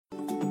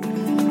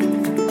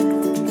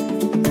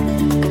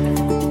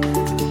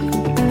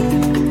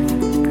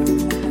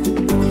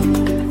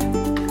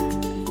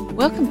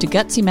Welcome to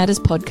Gutsy Matters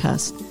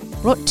podcast,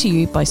 brought to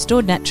you by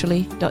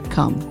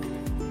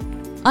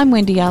storednaturally.com. I'm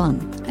Wendy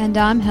Allen. And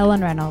I'm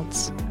Helen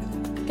Reynolds.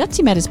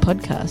 Gutsy Matters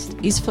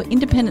podcast is for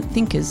independent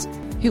thinkers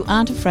who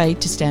aren't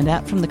afraid to stand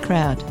out from the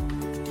crowd.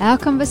 Our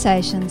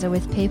conversations are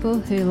with people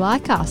who,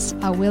 like us,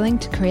 are willing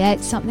to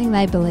create something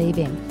they believe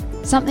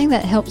in, something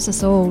that helps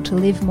us all to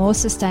live more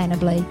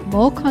sustainably,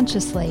 more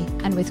consciously,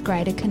 and with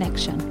greater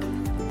connection.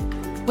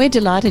 We're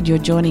delighted you're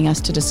joining us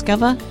to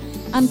discover,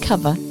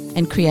 uncover,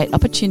 and create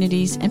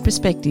opportunities and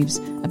perspectives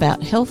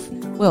about health,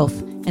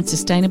 wealth, and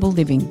sustainable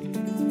living.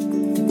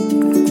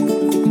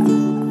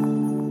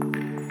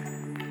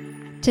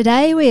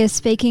 Today we are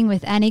speaking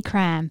with Annie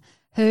Cram,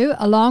 who,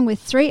 along with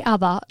 3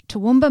 other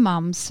Toowoomba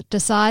mums,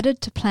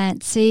 decided to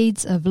plant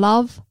seeds of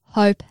love,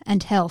 hope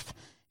and health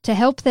to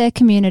help their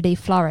community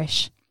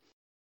flourish.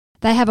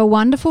 They have a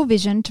wonderful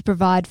vision to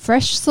provide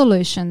fresh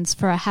solutions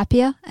for a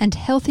happier and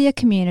healthier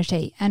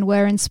community and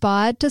were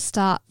inspired to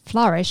start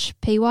Flourish,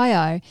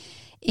 PYO,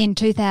 in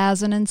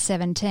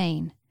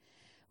 2017.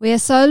 We are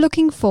so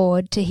looking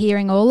forward to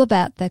hearing all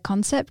about the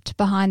concept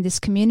behind this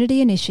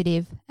community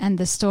initiative and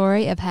the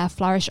story of how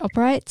Flourish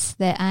operates,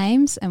 their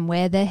aims and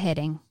where they're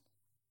heading.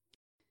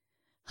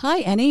 Hi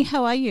Annie,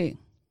 how are you?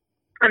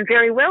 I'm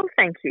very well,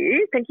 thank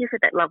you. Thank you for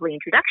that lovely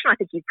introduction. I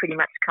think you've pretty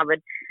much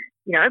covered,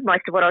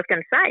 most of what I was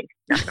going to say.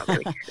 No, not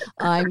really.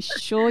 I'm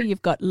sure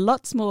you've got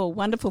lots more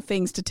wonderful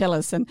things to tell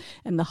us and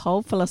the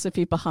whole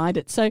philosophy behind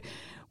it. So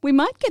we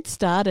might get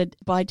started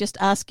by just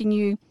asking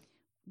you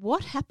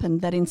what happened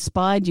that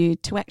inspired you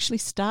to actually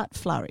start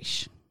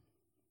Flourish?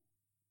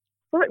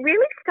 Well, it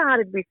really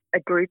started with a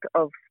group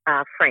of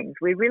friends.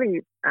 We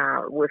really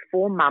were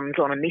 4 mums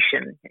on a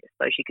mission, I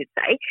suppose you could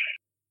say,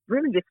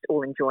 really just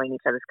all enjoying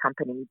each other's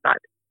company, but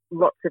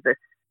lots of us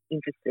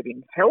interested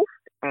in health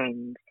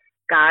and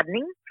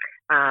gardening.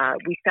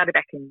 We started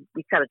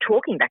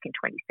talking back in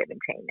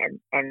 2017,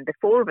 and the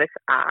 4 of us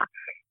are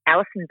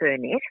Alison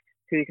Burnett,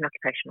 who's an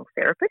occupational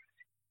therapist,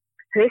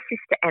 her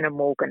sister Anna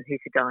Morgan,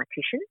 who's a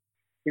dietitian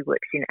who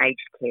works in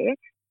aged care,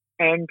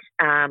 and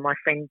my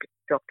friend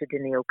Dr.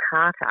 Danielle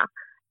Carter,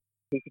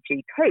 who's a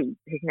GP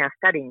who's now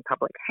studying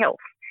public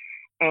health.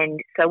 And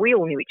so we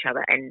all knew each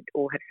other and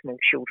all have small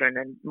children,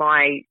 and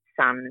my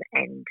son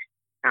and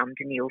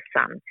Danielle's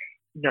son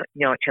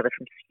knew each other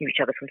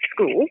from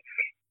school.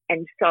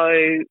 And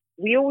so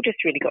we all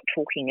just really got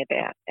talking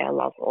about our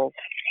love of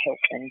health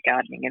and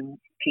gardening and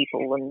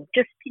people, and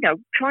just,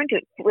 trying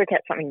to work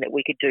out something that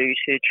we could do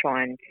to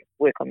try and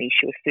work on the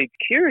issue of food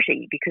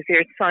security, because there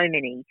are so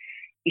many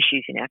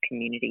issues in our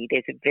community.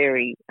 There's a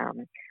very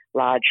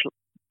large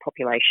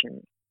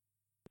population,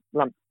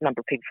 number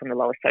of people from the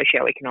lower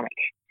socioeconomic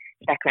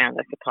background,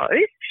 I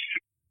suppose.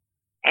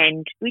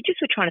 And we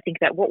just were trying to think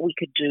about what we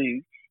could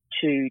do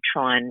to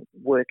try and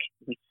work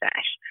with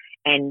that.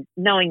 And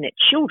knowing that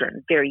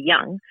children, very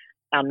young,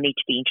 need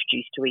to be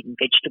introduced to eating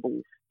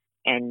vegetables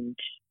and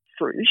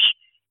fruit,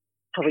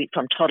 probably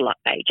from toddler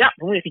age up.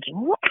 And we were thinking,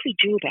 well, what could we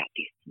do about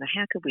this?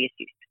 How could we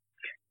assist?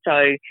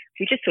 So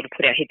we just sort of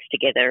put our heads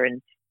together,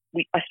 and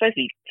for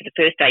the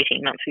first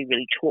 18 months, we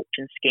really talked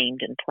and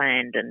schemed and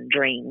planned and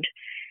dreamed.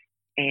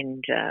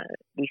 And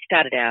we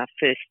started our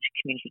first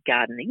community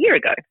garden a year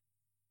ago.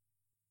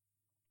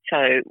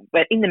 So,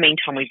 but in the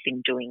meantime, we've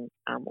been doing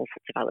all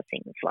sorts of other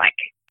things like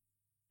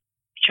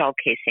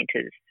childcare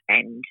centres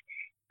and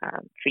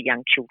for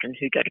young children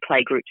who go to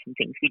playgroups and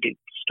things. We do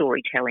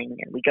storytelling,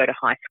 and we go to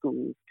high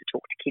schools to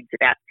talk to kids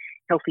about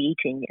healthy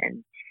eating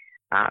and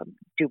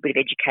do a bit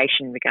of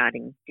education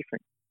regarding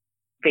different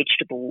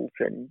vegetables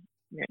and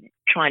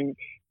try and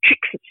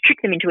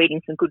trick them into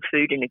eating some good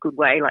food in a good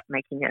way, like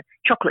making a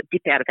chocolate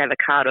dip out of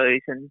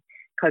avocados and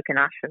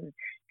coconut and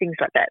things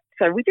like that.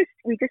 So we just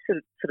sort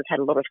of had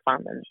a lot of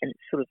fun, and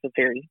it's sort of a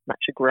very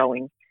much a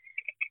growing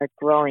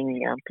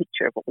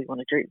picture of what we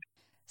want to do.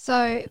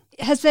 So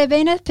has there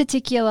been a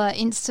particular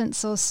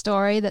instance or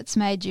story that's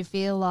made you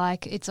feel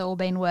like it's all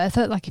been worth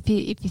it? Like if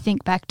you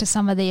think back to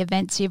some of the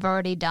events you've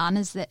already done,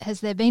 has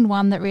there been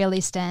one that really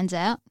stands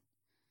out?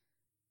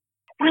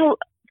 Well,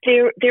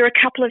 there are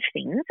a couple of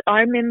things.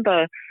 I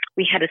remember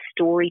we had a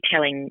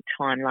storytelling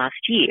time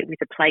last year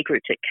with a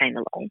playgroup that came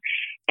along,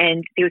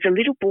 and there was a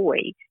little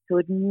boy who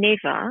had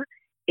never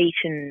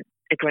eaten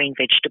a green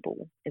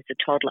vegetable as a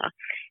toddler,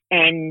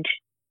 and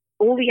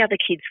all the other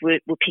kids were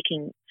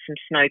picking some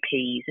snow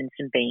peas and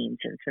some beans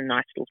and some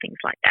nice little things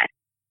like that.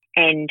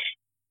 And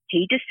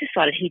he just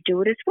decided he'd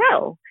do it as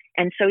well.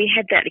 And so he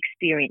had that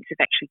experience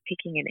of actually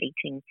picking and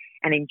eating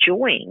and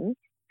enjoying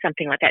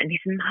something like that. And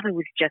his mother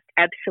was just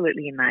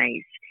absolutely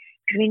amazed.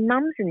 Because,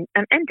 mums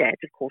and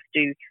dads, of course,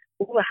 do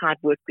all the hard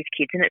work with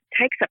kids, and it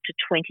takes up to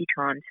 20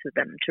 times for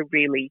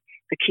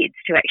kids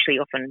to actually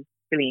often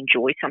really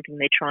enjoy something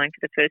they're trying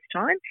for the first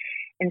time.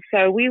 And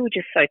so we were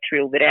just so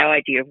thrilled that our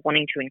idea of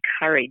wanting to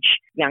encourage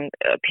young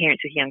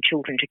parents with young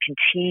children to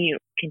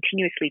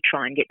continuously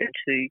try and get them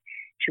to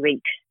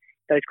eat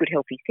those good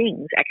healthy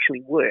things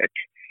actually worked.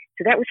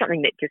 So that was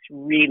something that just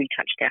really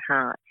touched our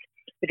hearts.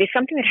 But there's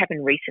something that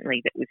happened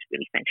recently that was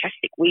really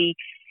fantastic. We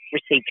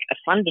received a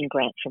funding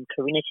grant from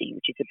Corinity,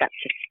 which is a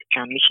Baptist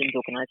missions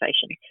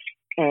organisation,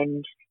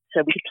 and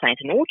so we could plant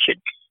an orchard.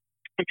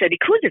 And so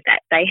because of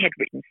that, they had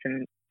written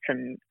some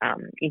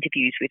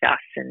interviews with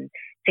us and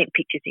sent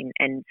pictures in,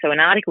 and so an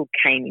article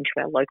came into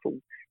our local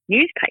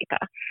newspaper,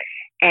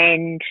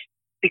 and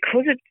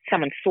because of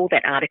someone saw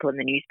that article in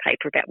the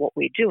newspaper about what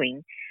we're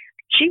doing,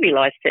 she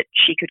realised that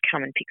she could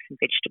come and pick some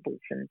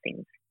vegetables and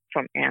things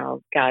from our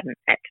garden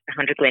at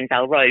 100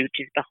 Glenvale Road,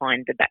 which is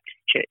behind the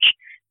Baptist Church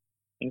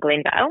in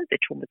Glenvale,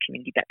 the Toowoomba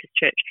Community Baptist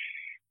Church.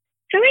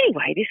 So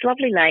anyway, this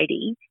lovely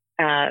lady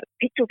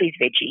picked all these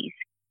veggies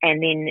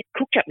and then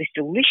cooked up this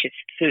delicious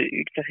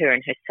food for her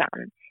and her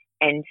son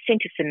and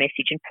sent us a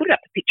message and put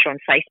up a picture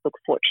on Facebook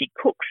of what she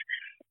cooks.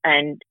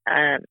 And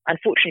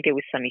unfortunately, there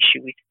was some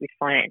issue with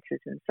finances.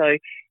 And so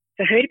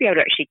for her to be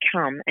able to actually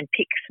come and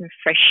pick some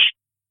fresh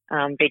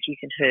veggies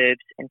and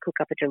herbs and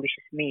cook up a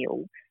delicious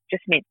meal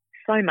just meant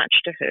so much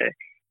to her.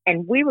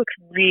 And we were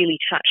really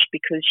touched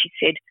because she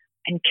said,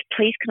 and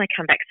please can I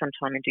come back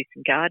sometime and do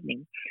some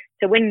gardening?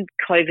 So when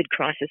COVID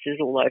crisis is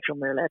all over and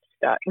we're allowed to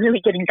start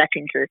really getting back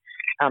into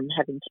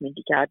having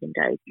community gardening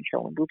days and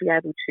so on, we'll be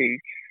able to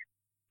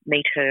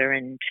meet her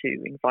and to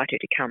invite her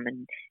to come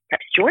and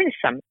perhaps join us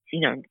some,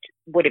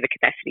 whatever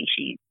capacity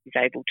she is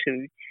able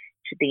to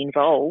be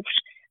involved.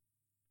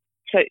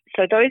 So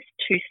those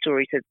two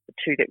stories are the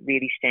two that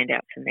really stand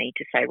out for me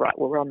to say, right,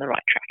 well, we're on the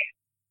right track.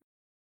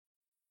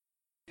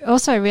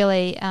 Also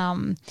really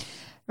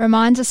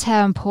reminds us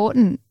how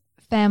important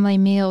family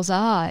meals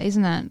are,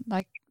 isn't it?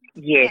 Like,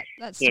 yes,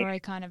 that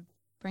story kind of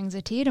brings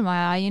a tear to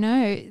my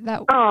eye,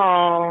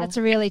 that's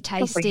a really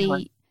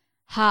tasty,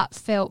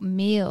 heartfelt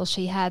meal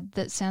she had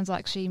that sounds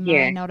like she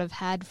may not have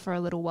had for a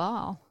little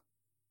while.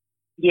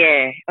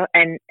 Yeah,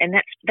 and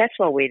that's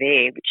why we're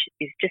there, which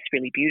is just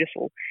really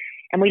beautiful.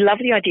 And we love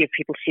the idea of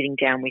people sitting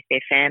down with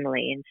their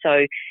family. And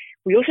so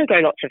we also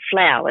grow lots of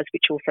flowers,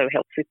 which also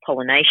helps with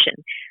pollination.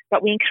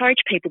 But we encourage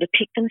people to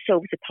pick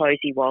themselves a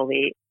posy while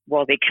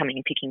they're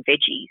coming and picking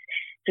veggies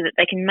so that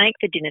they can make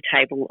the dinner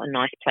table a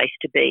nice place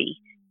to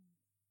be.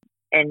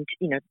 And,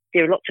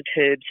 there are lots of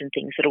herbs and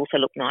things that also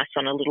look nice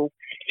on a little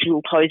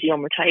posy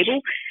on the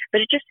table. But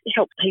it just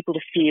helps people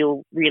to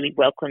feel really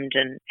welcomed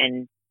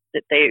and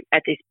that they're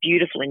at this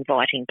beautiful,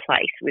 inviting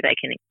place where they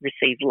can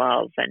receive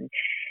love and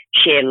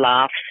share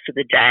laughs for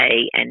the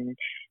day and,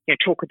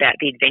 talk about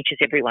the adventures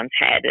everyone's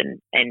had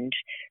and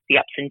the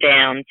ups and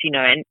downs,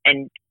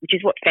 and which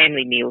is what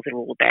family meals are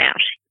all about.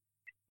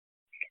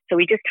 So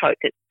we just hope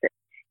that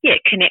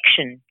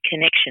connection,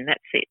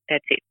 that's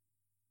it.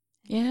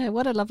 Yeah,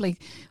 what a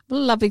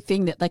lovely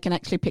thing that they can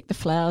actually pick the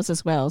flowers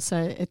as well. So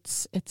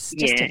it's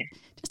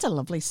just a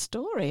lovely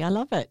story. I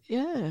love it.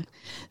 Yeah.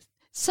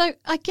 So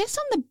I guess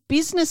on the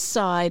business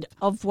side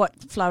of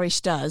what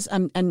Flourish does,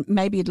 and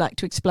maybe you'd like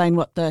to explain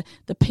what the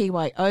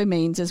PYO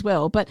means as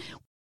well, but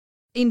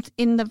in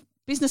the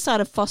business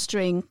side of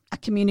fostering a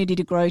community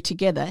to grow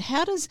together,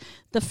 how does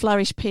the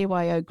Flourish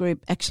PYO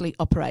group actually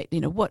operate?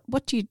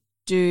 What do you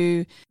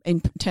do in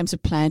terms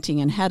of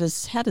planting, and how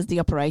does the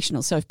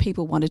operational? So if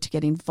people wanted to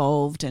get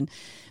involved and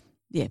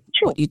sure.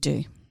 What you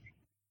do.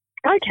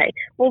 Okay.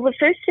 Well, the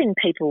first thing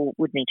people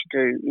would need to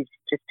do is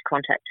just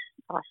contact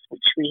us,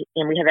 which we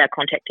have our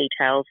contact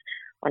details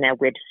on our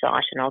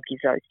website, and I'll give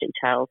those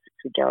details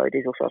as we go.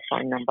 There's also a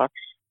phone number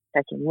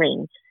they can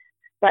ring.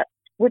 But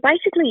we're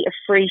basically a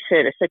free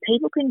service, so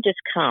people can just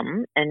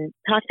come and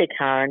park their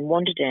car and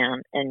wander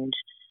down, and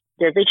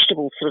there are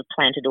vegetables sort of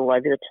planted all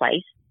over the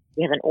place.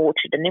 We have an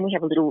orchard, and then we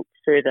have a little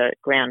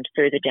ground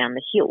further down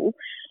the hill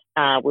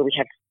where we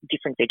have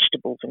different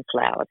vegetables and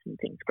flowers and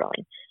things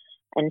growing.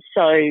 And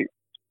so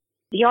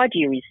the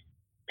idea is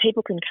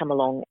people can come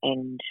along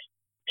and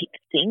pick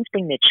things,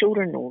 bring their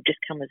children, or just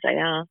come as they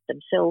are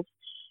themselves.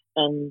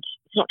 And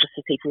it's not just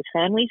for people with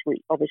families.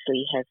 We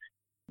obviously have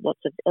lots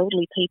of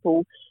elderly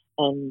people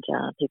and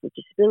people with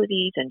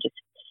disabilities and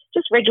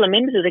just regular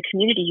members of the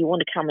community who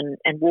want to come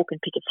and walk and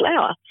pick a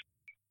flower.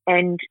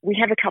 And we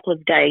have a couple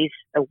of days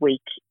a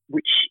week,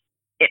 which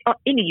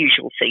in the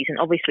usual season,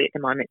 obviously at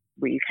the moment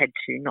we've had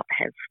to not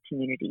have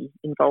community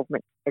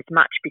involvement as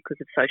much because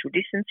of social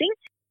distancing.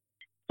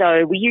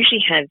 So we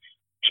usually have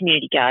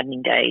community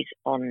gardening days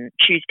on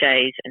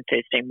Tuesdays and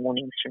Thursday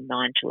mornings from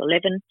 9 till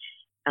 11,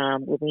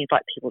 where we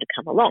invite people to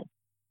come along.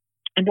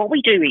 And what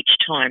we do each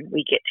time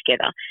we get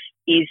together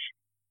is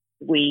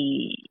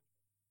we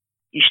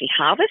usually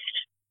harvest,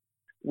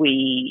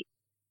 we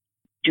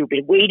do a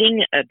bit of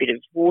weeding, a bit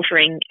of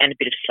watering, and a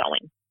bit of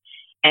sowing.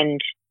 And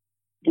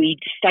we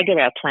stagger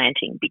our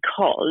planting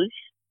because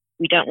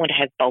we don't want to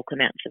have bulk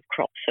amounts of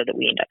crops so that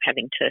we end up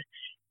having to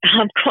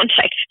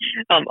contact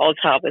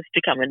OzHarvest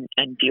to come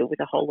and deal with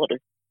a whole lot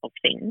of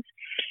things.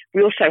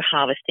 We also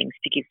harvest things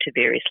to give to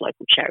various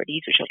local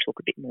charities, which I'll talk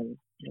a bit more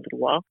in a little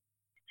while.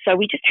 So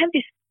we just have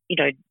this,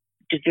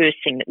 diverse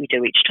thing that we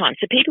do each time.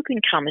 So people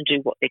can come and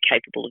do what they're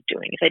capable of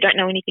doing. If they don't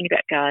know anything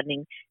about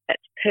gardening,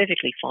 that's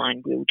perfectly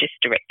fine. We'll just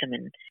direct them.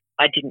 And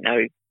I didn't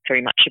know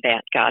very much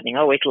about gardening.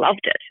 I always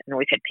loved it and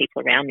always had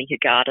people around me who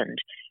gardened.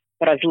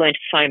 But I've learned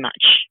so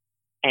much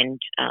and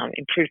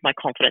improved my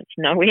confidence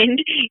no end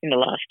in the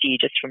last year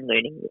just from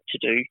learning what to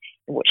do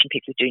and watching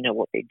people who do know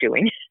what they're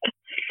doing.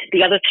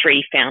 The other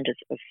 3 founders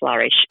of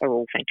Flourish are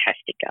all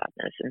fantastic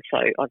gardeners, and so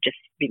I've just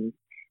been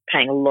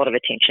paying a lot of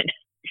attention.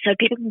 So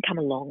people can come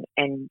along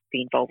and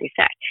be involved with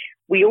that.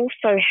 We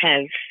also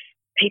have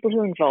people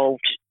who are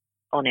involved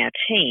on our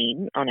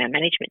team, on our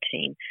management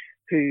team,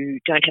 who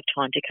don't have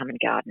time to come and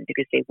garden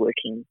because they're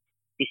working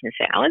business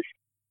hours.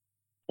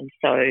 And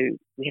so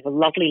we have a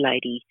lovely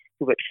lady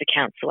who works for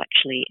council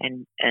actually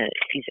and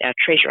is our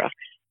treasurer.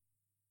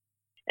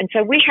 And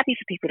so we're happy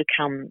for people to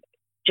come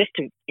just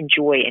to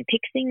enjoy and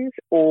pick things,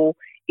 or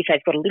if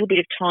they've got a little bit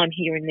of time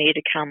here and there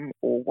to come,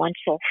 or once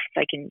off,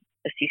 they can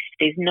assist.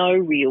 There's no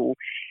real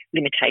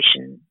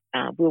limitation.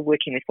 We're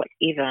working with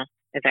whatever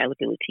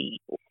availability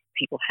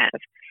people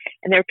have.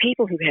 And there are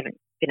people who haven't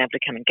been able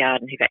to come and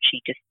garden who've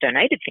actually just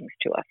donated things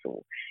to us,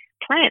 or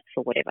plants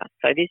or whatever.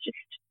 So there's just,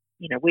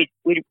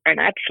 we're an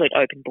absolute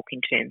open book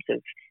in terms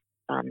of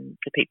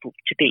for people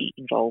to be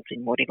involved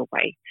in whatever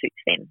way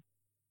suits them.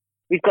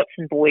 We've got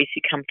some boys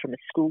who come from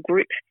a school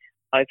group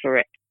over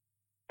at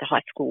the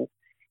high school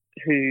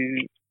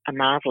who are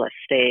marvellous.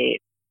 They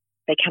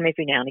come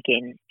every now and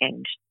again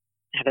and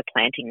have a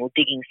planting or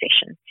digging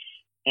session,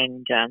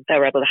 and they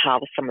were able to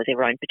harvest some of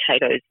their own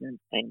potatoes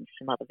and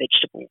some other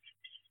vegetables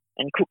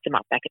and cook them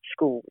up back at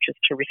school, which was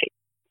terrific.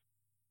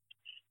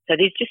 So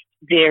there's just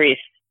various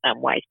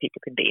ways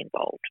people can be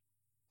involved.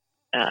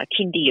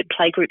 Kindy and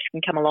playgroups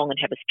can come along and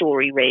have a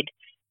story read,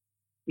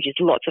 which is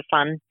lots of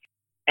fun,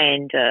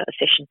 and a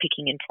session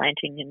picking and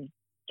planting and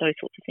those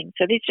sorts of things.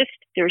 So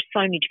there are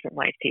so many different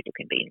ways people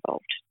can be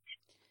involved.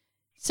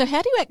 So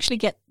how do you actually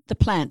get the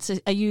plants?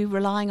 Are you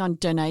relying on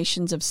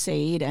donations of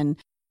seed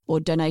or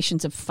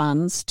donations of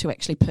funds to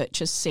actually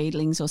purchase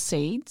seedlings or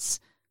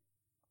seeds?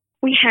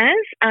 We have.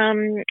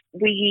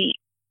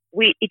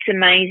 It's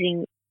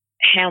amazing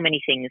how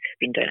many things have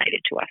been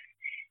donated to us.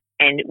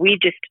 And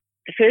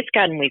the first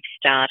garden we've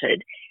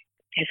started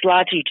has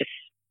largely just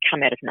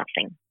come out of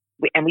nothing.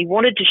 And we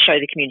wanted to show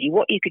the community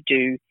what you could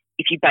do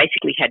if you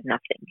basically had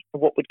nothing,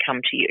 what would come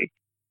to you.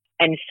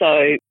 And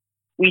so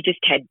we just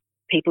had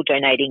people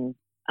donating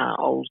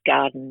old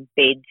garden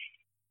beds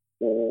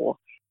or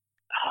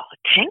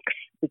tanks.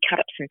 We cut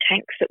up some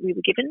tanks that we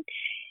were given.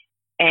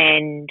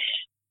 And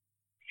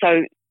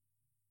so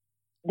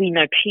we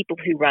know people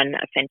who run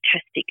a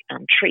fantastic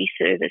tree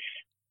service,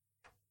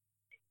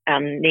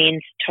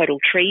 Nairn's Total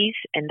Trees,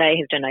 and they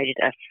have donated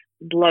us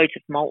loads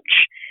of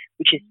mulch,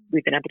 which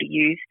we've been able to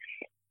use.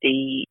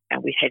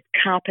 We've had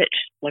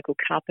local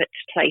carpet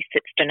place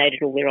that's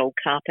donated all their old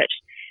carpet.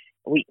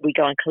 We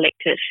go and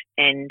collect it,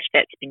 and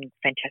that's been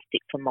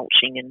fantastic for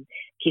mulching and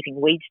keeping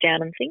weeds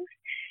down and things.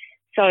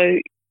 So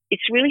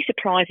it's really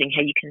surprising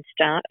how you can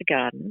start a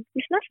garden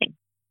with nothing.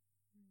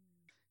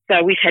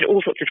 So we've had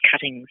all sorts of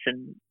cuttings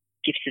and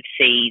gifts of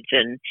seeds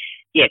and,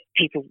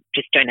 people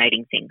just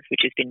donating things,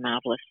 which has been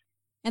marvellous.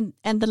 And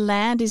the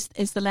land, is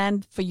the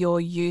land for your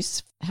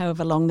use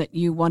however long that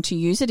you want to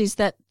use it? Is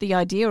that the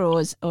idea, or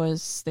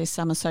is there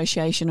some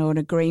association or an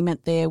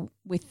agreement there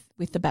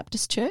with the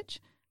Baptist Church?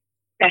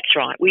 That's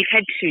right. We've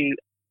had to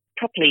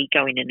properly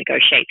go in and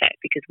negotiate that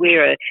because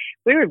we're a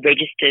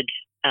registered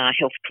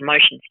health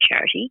promotions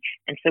charity,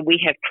 and so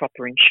we have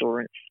proper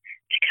insurance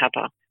to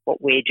cover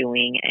what we're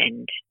doing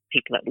and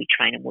people that we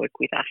train and work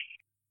with us.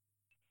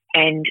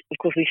 And, of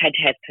course, we've had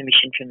to have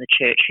permission from the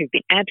church, who've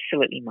been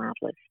absolutely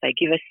marvellous. They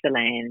give us the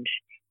land,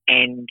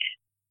 and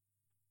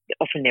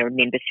often there are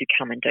members who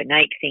come and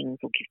donate things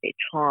or give their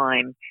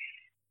time,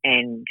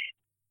 and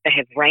they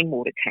have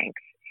rainwater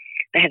tanks.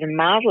 They have a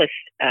marvellous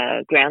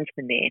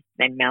groundsman there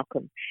named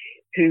Malcolm,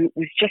 who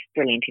was just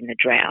brilliant in the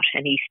drought,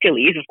 and he still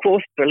is, of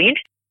course, brilliant,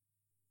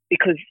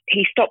 because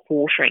he stopped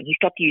watering. He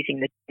stopped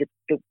using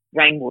the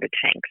rainwater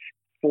tanks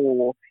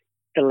for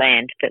the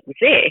land that was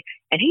there,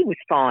 and he was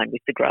fine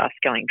with the grass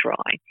going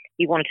dry.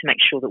 He wanted to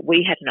make sure that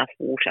we had enough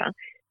water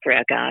for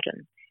our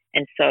garden,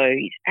 and so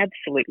he's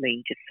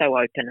absolutely just so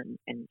open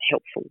and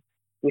helpful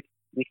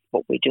with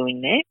what we're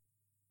doing there.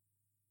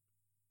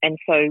 And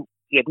so,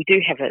 we do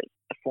have a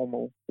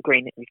formal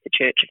agreement with the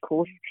church, of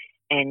course,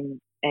 and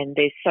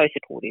they're so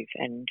supportive,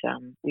 and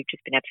we've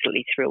just been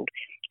absolutely thrilled.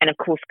 And of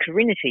course,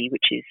 Corinity,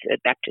 which is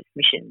a Baptist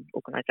mission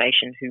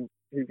organisation who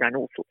run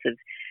all sorts of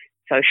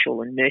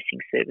social and nursing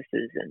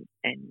services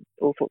and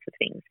all sorts of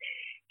things,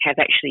 have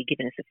actually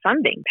given us a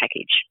funding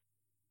package.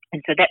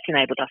 And so that's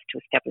enabled us to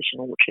establish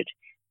an orchard.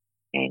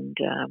 And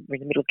we're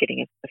in the middle of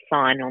getting a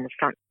sign on the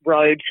front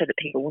road so that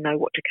people will know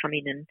what to come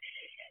in, and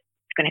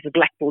it's going to have a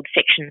blackboard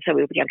section so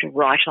we'll be able to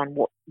write on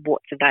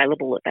what's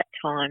available at that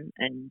time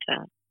and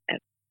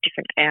at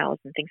different hours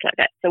and things like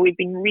that. So we've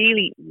been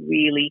really,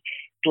 really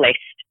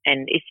blessed,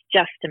 and it's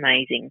just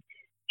amazing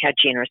how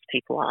generous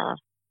people are.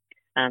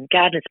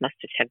 Gardeners must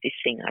just have this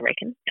thing, I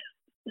reckon,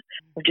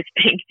 of just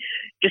being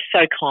just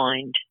so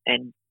kind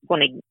and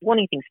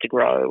wanting things to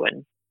grow.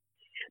 And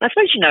I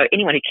suppose,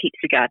 anyone who keeps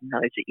a garden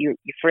knows that you're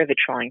forever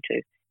trying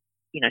to,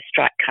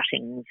 strike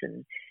cuttings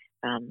and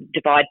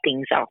divide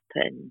things up,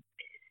 and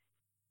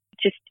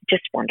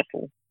just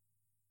wonderful.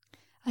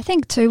 I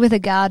think too with a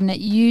garden it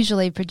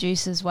usually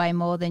produces way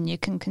more than you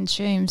can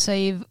consume, so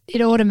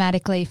it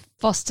automatically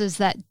fosters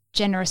that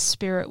generous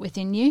spirit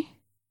within you.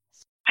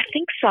 I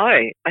think so.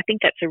 I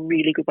think that's a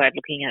really good way of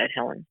looking at it,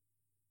 Helen.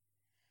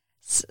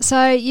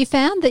 So you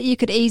found that you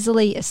could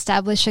easily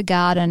establish a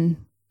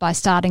garden by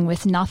starting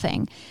with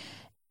nothing.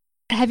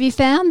 Have you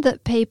found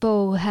that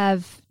people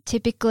have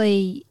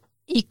typically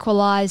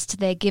equalised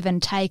their give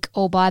and take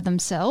all by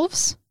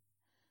themselves?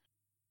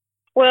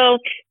 Well,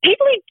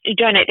 people who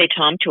donate their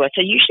time to us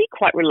are usually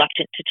quite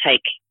reluctant to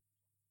take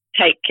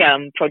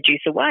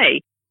produce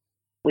away,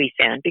 we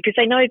found, because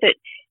they know that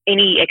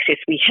any excess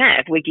we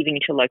have, we're giving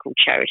to local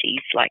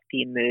charities like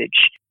the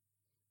Emerge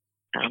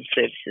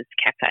Services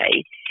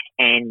Cafe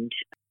and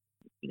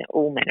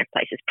all manner of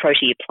places,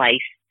 Protea Place,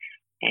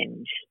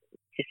 and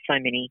there's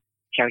so many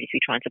charities we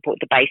try and support,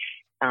 the Base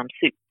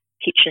Soup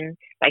Kitchen,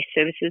 Base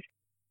Services.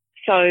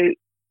 So,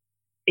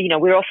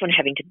 we're often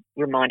having to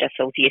remind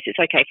ourselves, yes, it's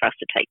okay for us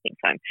to take things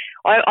home.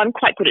 I'm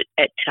quite good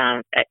at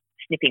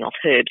snipping off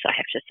herbs, I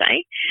have to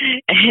say,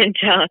 and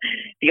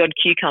the odd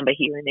cucumber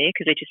here and there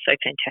because they're just so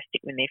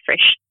fantastic when they're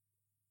fresh.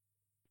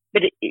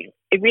 But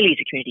it really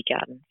is a community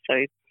garden,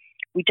 so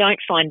we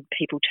don't find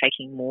people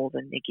taking more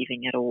than they're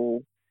giving at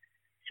all.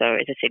 So,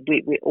 as I said,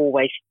 we're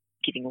always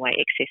giving away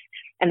excess.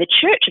 And the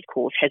church, of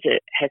course, has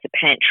a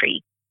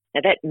pantry.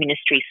 Now, that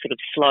ministry sort of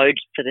slowed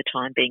for the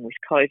time being with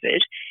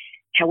COVID.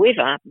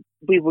 However,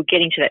 we were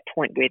getting to that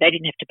point where they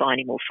didn't have to buy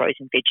any more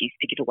frozen veggies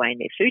to give away in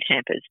their food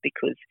hampers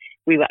because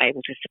we were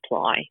able to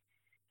supply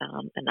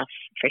enough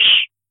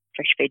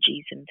fresh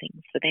veggies and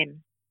things for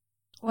them.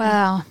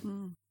 Wow.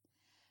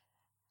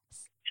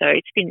 So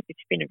it's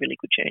been a really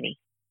good journey.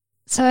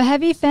 So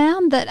have you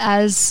found that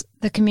as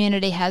the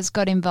community has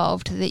got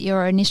involved that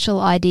your initial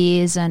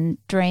ideas and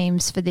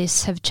dreams for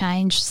this have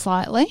changed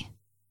slightly?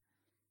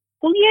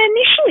 Well, yeah,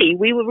 initially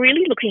we were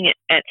really looking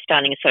at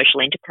starting a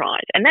social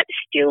enterprise, and that's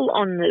still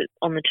on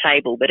the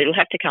table, but it'll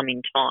have to come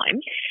in time.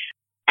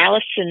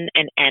 Alison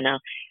and Anna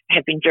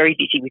have been very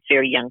busy with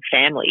very young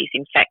families.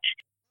 In fact,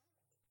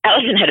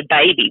 Alison had a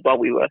baby while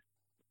we were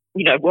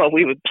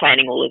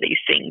planning all of these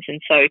things, and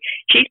so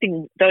she's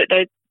been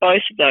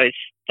both of those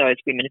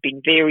women have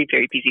been very,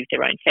 very busy with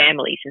their own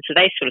families, and so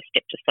they sort of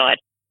stepped aside.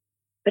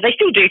 But they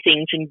still do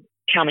things and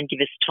come and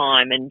give us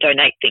time and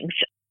donate things.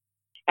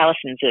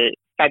 Alison's a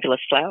fabulous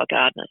flower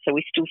gardener, so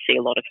we still see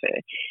a lot of her.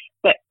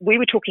 But we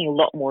were talking a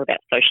lot more about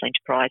social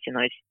enterprise in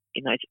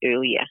those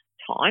earlier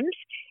times,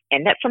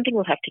 and that's something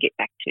we'll have to get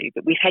back to.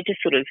 But we've had to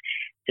sort of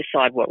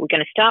decide what we're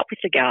going to start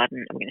with the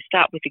garden, and we're going to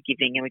start with the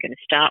giving, and we're going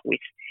to start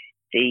with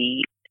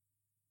the,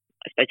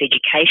 I suppose,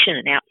 education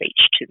and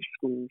outreach to the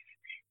schools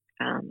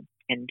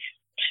and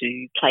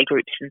to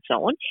playgroups and so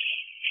on.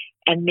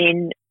 And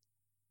then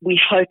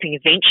we're hoping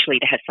eventually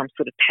to have some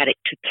sort of paddock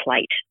to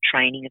plate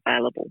training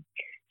available.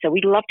 So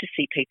we'd love to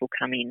see people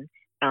come in,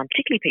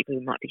 particularly people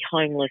who might be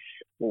homeless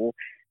or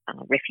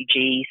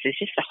refugees. There's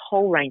just a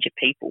whole range of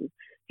people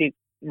who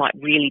might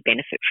really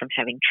benefit from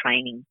having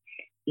training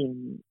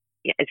in,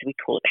 as we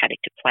call it, paddock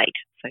to plate.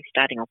 So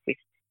starting off with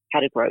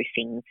how to grow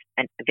things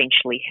and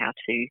eventually how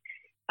to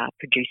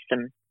produce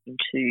them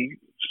into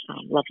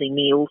lovely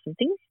meals and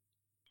things.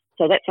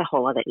 So that's a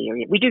whole other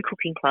area. We do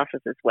cooking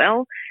classes as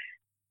well.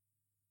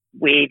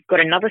 We've got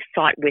another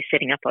site we're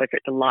setting up over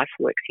at the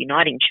LifeWorks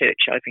Uniting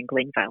Church over in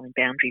Glenvale in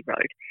Boundary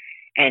Road.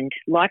 And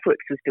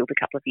LifeWorks was built a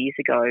couple of years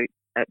ago,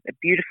 a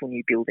beautiful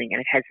new building,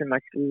 and it has the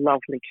most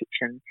lovely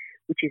kitchen,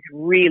 which is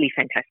really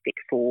fantastic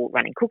for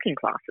running cooking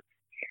classes.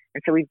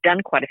 And so we've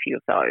done quite a few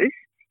of those,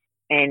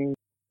 and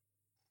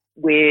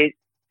we're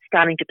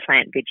starting to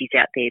plant veggies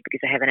out there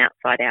because they have an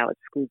outside hours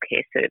school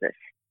care service,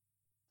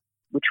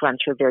 which runs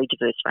for a very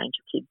diverse range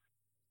of kids.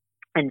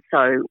 And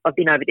so I've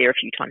been over there a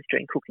few times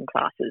doing cooking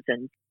classes,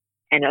 and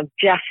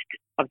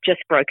I've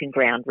just broken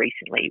ground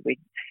recently.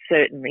 We're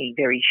certainly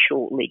very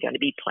shortly going to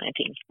be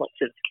planting lots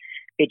of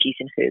veggies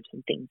and herbs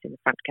and things in the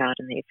front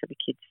garden there for the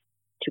kids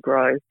to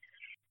grow.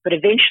 But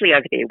eventually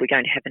over there, we're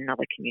going to have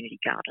another community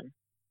garden.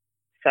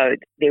 So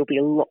there'll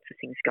be lots of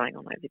things going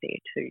on over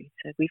there too.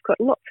 So we've got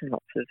lots and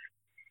lots of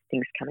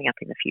things coming up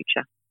in the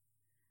future.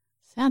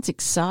 Sounds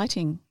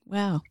exciting.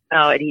 Wow.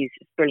 Oh, it is.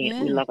 It's brilliant.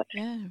 Yeah, we love it.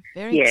 Yeah,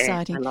 very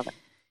exciting. I love it.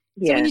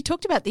 So when you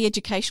talked about the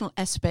educational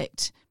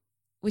aspect,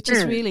 which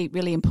is really,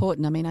 really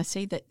important. I mean, I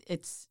see that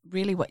it's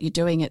really what you're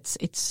doing.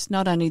 It's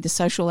not only the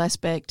social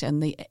aspect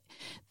and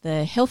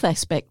the health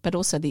aspect, but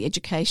also the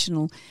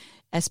educational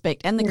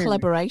aspect and the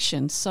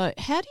collaboration. So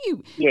how do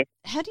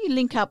you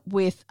link up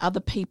with other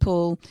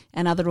people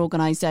and other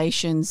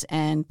organisations,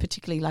 and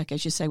particularly, like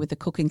as you say, with the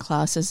cooking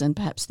classes and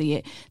perhaps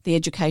the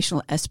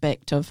educational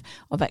aspect of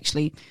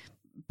actually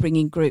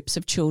bringing groups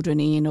of children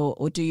in,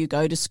 or do you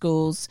go to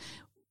schools?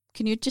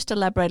 Can you just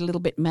elaborate a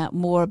little bit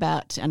more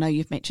about, I know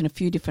you've mentioned a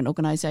few different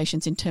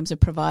organisations in terms of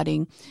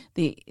providing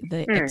the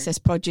excess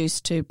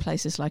produce to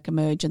places like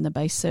Emerge and the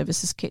Base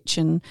Services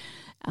Kitchen.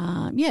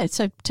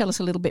 So tell us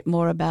a little bit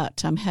more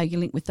about how you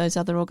link with those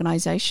other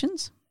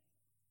organisations.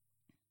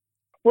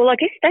 Well, I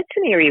guess that's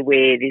an area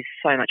where there's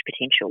so much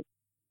potential.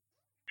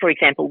 For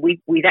example,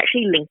 we've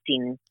actually linked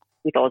in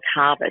with Oz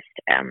Harvest,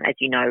 as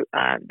you know,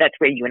 that's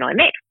where you and I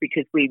met,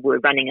 because we were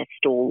running a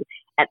stall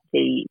at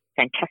the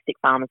fantastic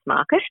farmers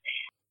market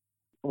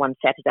one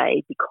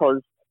Saturday,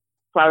 because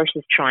Flourish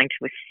is trying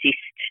to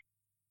assist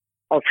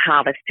Oz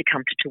Harvest to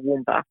come to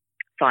Toowoomba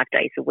 5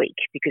 days a week,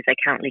 because they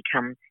currently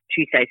come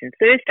Tuesdays and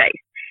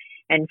Thursdays.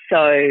 And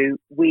so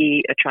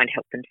we are trying to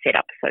help them set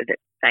up so that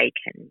they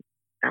can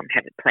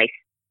have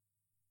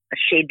a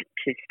shed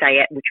to stay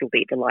at, which will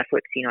be at the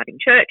LifeWorks Uniting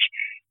Church.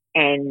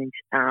 And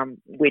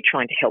we're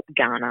trying to help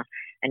garner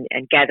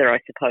and gather, I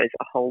suppose,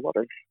 a whole lot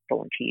of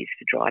volunteers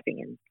for driving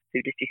and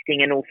food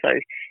assisting, and also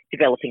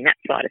developing that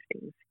side of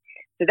things.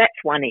 So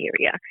that's one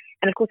area.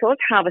 And of course, Oz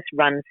Harvest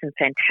runs some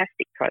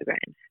fantastic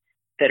programs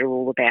that are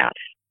all about,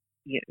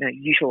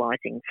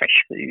 utilising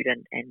fresh food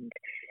and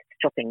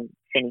stopping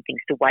sending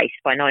things to waste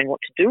by knowing what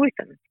to do with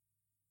them.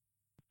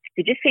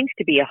 There just seems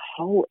to be a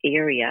whole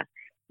area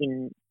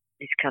in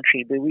this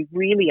country where we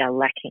really are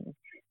lacking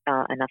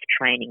enough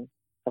training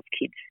of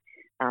kids.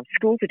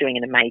 Schools are doing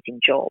an amazing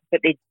job,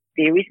 but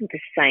there isn't the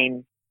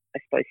same, I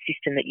suppose,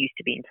 system that used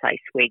to be in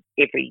place where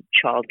every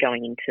child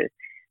going into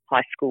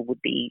high school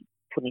would be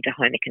put into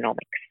home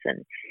economics.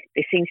 And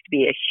there seems to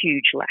be a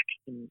huge lack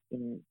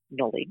in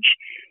knowledge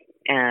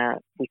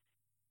with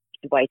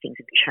the way things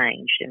have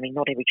changed. I mean,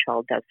 not every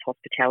child does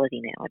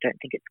hospitality now. I don't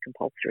think it's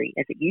compulsory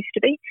as it used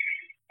to be.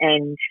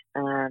 And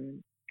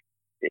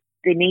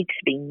there needs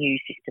to be new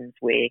systems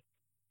where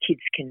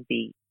kids can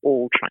be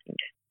all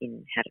trained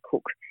in how to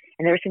cook.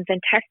 And there are some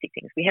fantastic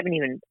things. We haven't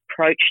even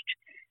approached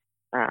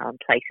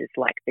places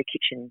like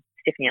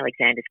Stephanie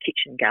Alexander's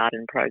Kitchen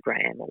Garden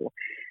program, or,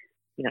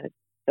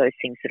 those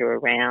things that are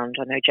around.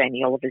 I know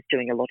Jamie Oliver's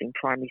doing a lot in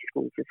primary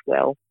schools as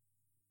well.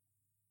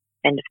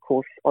 And of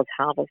course, Oz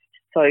Harvest.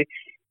 So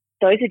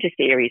those are just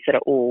areas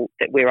that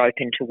we're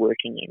open to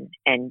working in.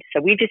 And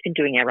so we've just been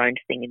doing our own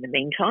thing in the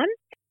meantime.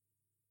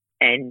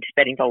 And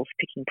that involves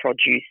picking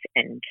produce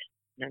and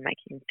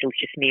making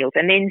delicious meals,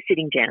 and then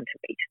sitting down to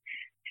eat.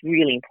 It's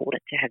really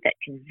important to have that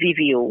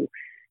convivial,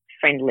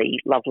 friendly,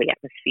 lovely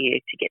atmosphere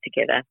to get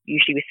together,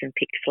 usually with some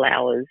picked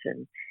flowers.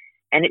 And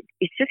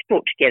it's just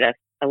brought together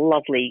a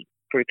lovely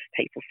group of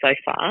people so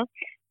far.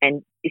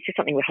 And it's just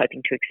something we're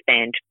hoping to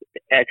expand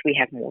as we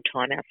have more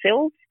time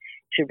ourselves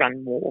to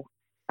run more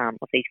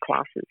of these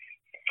classes.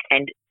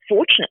 And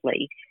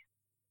fortunately,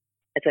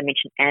 as I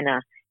mentioned,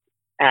 Anna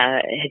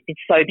has been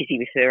so busy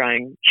with her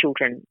own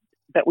children,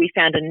 but we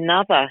found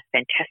another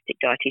fantastic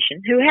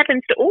dietitian who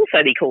happens to also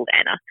be called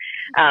Anna.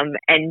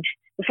 And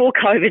before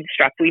COVID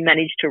struck, we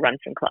managed to run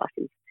some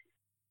classes.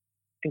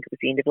 I think it was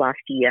the end of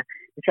last year.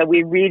 And so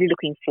we're really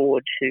looking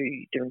forward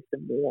to doing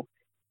some more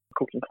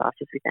cooking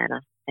classes with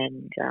Anna,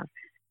 and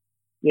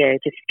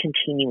just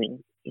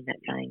continuing in that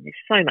vein. There's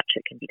so much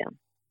that can be done.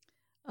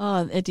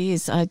 Oh, it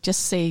is. I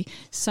just see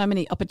so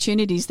many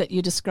opportunities that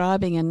you're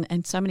describing,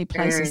 and so many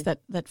places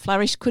that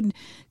Flourish could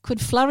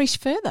flourish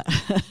further.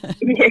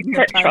 Yes,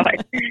 that's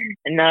right.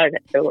 No,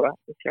 that's all right.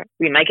 That's right.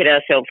 We make it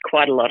ourselves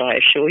quite a lot, I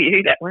assure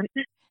you, that one.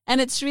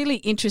 And it's really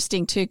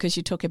interesting too, because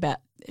you talk about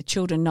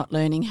children not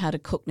learning how to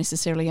cook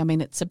necessarily. I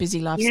mean, it's a busy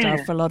lifestyle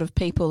for a lot of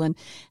people, and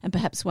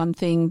perhaps one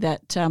thing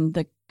that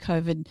the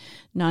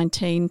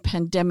COVID-19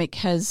 pandemic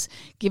has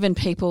given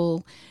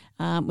people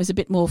was a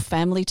bit more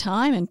family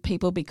time, and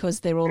people, because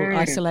they're all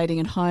isolating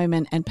at home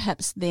and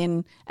perhaps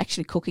then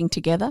actually cooking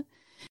together.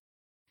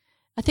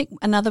 I think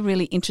another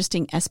really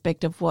interesting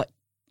aspect of what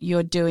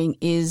you're doing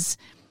is,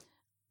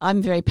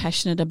 I'm very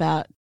passionate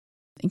about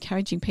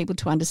encouraging people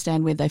to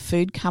understand where their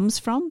food comes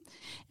from.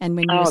 And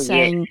when you were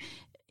saying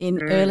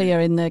earlier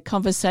in the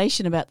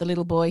conversation about the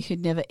little boy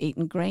who'd never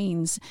eaten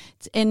greens,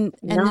 and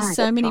there's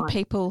so many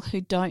people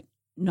who don't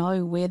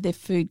know where their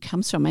food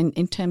comes from, and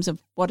in terms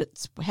of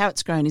how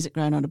it's grown. Is it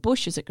grown on a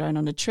bush? Is it grown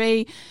on a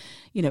tree?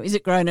 Is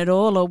it grown at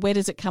all, or where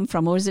does it come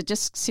from, or is it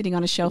just sitting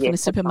on a shelf in a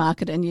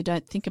supermarket and you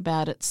don't think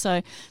about it?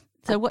 So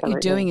what you're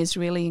doing is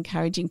really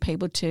encouraging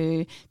people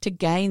to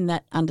gain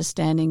that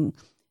understanding,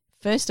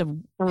 first of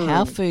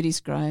how food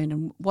is grown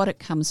and what it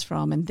comes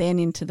from, and then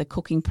into the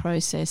cooking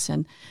process.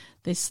 And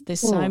there's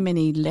so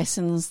many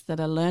lessons that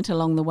are learnt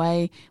along the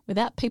way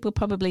without people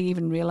probably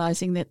even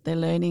realising that they're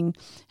learning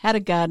how to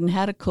garden,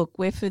 how to cook,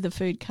 where the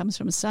food comes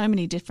from, so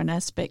many different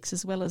aspects,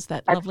 as well as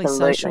that lovely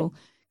social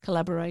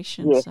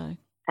collaboration. Yes,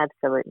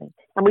 absolutely.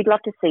 And we'd love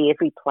to see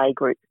every play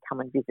group come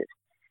and visit,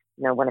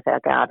 one of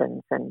our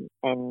gardens,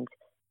 and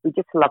we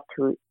just love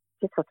to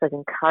just I suppose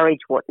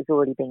encourage what is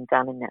already being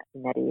done in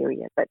that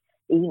area. But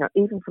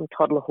even from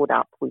toddlerhood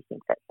up, we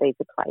think that there's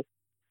a place,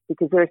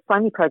 because there are so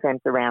many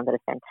programs around that are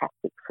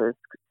fantastic for,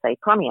 say,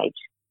 primary age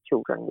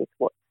children, with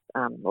what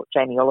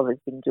Jamie Oliver's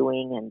been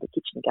doing, and the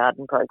Kitchen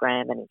Garden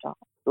program, and into high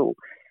school.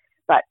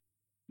 But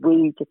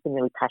we've just been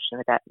really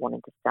passionate about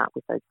wanting to start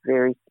with those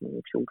very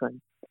small children.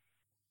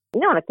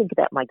 When I think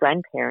about my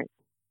grandparents,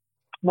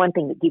 one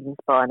thing that did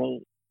inspire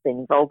me being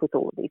involved with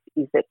all of this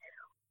is that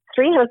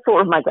 3 out of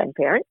 4 of my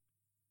grandparents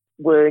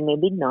were in their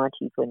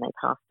mid-90s when they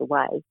passed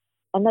away,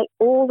 and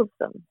all of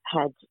them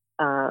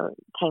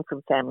came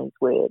from families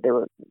where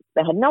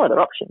they had no other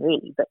option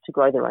really but to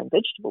grow their own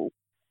vegetables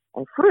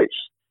and fruit.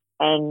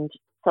 And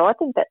So I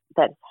think that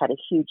that's had a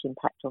huge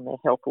impact on their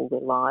health all their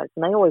lives,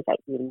 and they always ate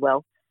really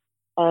well.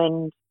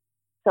 And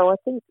so I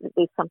think that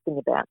there's something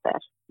about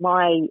that.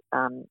 My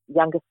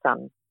youngest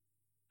son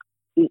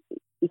is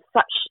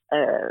such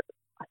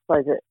I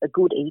suppose, a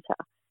good eater,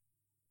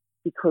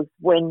 because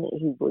when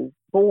he was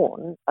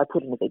born, I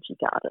put in a veggie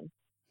garden,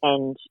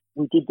 and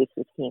we did this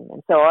with him.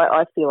 And so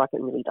I feel like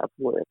it really does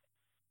work,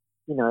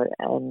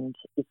 and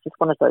it's just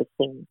one of those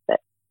things that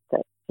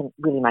can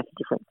really make a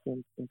difference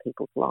in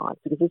people's lives,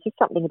 because there's just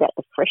something about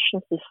the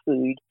freshness of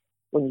food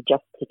when you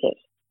just pick it.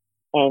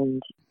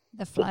 And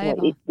the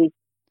flavour.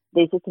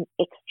 There's just an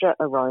extra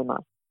aroma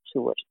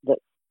to it that,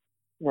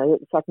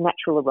 it's like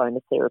natural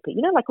aromatherapy.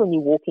 Like when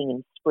you're walking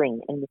in spring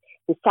and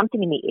there's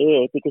something in the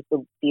air because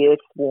the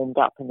earth's warmed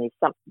up, and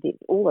there's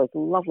all those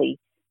lovely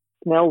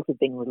smells have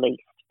been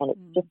released, and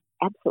it's just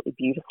absolutely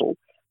beautiful.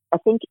 I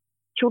think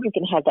children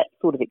can have that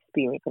sort of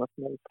experience on a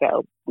small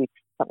scale with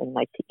something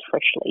they picked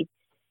freshly,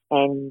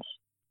 and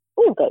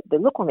the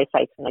look on their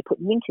face when they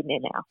put mint in there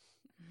now.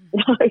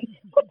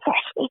 What's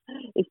that?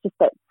 It's just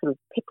that sort of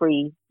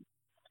peppery,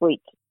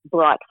 sweet,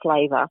 bright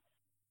flavour.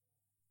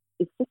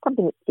 It's just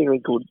something that's very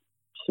good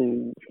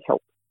to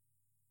help,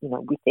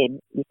 with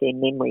their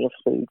memory of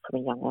food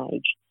from a young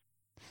age.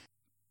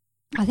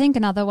 I think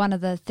another one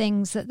of the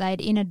things that they'd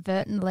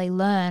inadvertently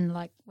learn,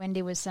 like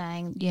Wendy was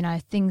saying,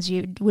 things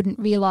you wouldn't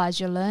realise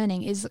you're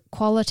learning, is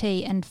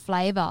quality and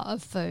flavour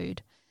of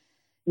food.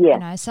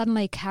 Yeah.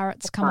 Suddenly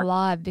carrots come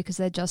alive because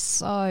they're just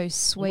so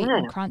sweet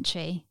and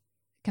crunchy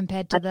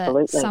compared to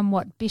the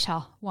somewhat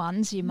bitter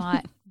ones you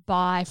might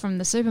buy from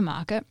the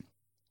supermarket.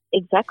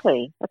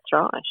 Exactly. That's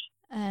right.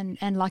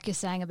 And like you're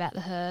saying about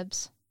the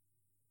herbs.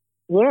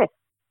 Yes.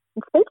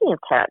 And speaking of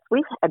carrots,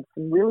 we've had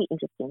some really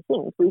interesting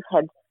things. We've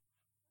had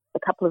a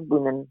couple of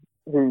women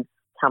who've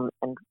come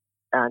and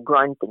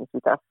grown things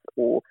with us,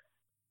 or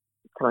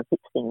come and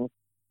fix things,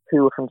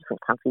 who are from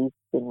different countries,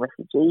 being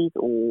refugees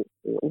or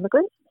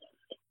immigrants.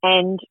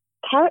 And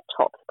carrot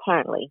tops,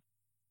 apparently,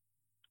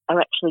 are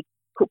actually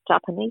cooked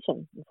up and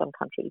eaten in some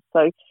countries.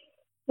 So,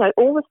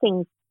 all the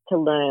things to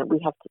learn, we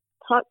have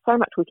so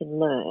much we can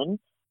learn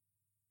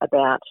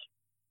about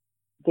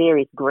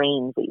various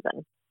greens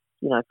even,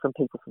 from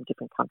people from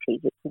different countries.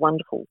 It's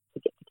wonderful to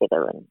get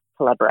together and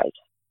collaborate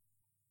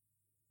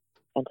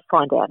and to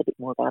find out a bit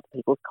more about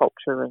people's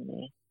culture and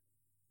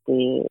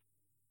their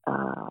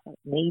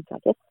needs, I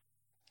guess.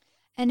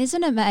 And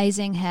isn't it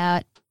amazing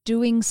how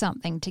doing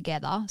something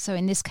together, so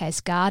in this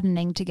case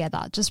gardening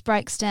together, just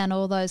breaks down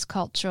all those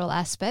cultural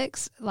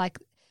aspects,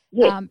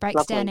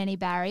 breaks down any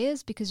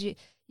barriers, because you're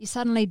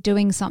suddenly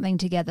doing something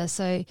together.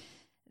 So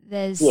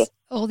there's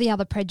all the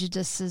other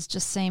prejudices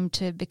just seem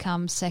to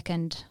become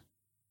secondarily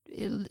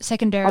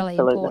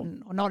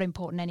important, or not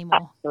important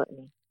anymore.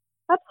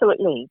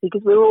 Absolutely,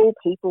 because we're all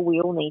people. We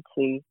all need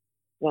to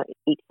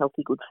eat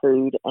healthy, good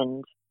food.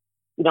 And,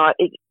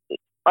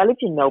 I lived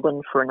in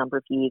Melbourne for a number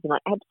of years, and I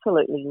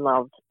absolutely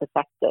loved the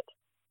fact that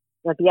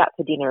I'd be out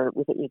for dinner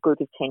with a group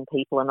of 10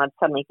 people, and I'd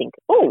suddenly think,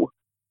 oh,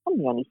 I'm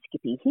the only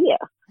Skippy here,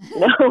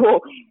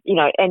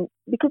 and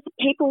because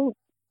people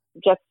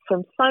just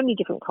from so many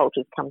different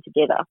cultures come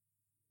together,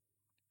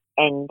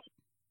 and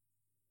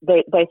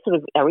they sort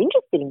of are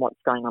interested in what's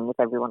going on with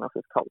everyone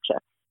else's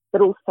culture,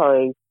 but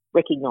also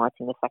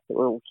recognising the fact that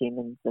we're all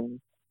humans,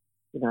 and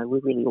we're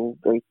really all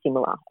very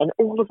similar, and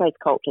all of those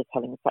cultures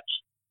having such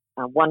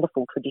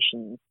wonderful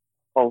traditions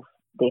of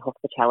their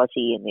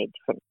hospitality and their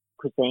different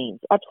cuisines.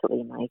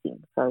 Absolutely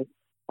amazing. So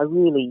I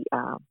really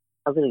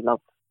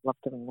love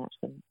doing that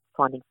and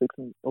finding food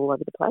from all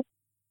over the place.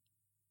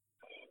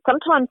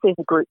 Sometimes there's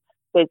a group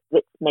that's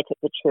met at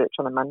the church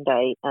on a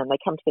Monday, and they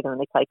come together and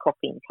they play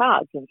coffee and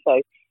cards. And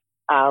so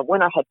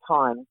when I had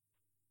time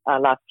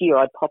last year,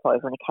 I'd pop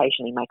over and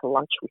occasionally make a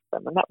lunch with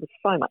them, and that was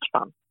so much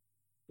fun.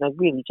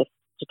 Really just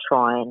to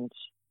try and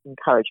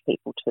encourage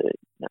people to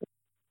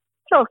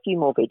throw a few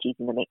more veggies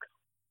in the mix.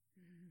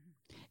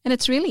 And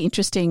it's really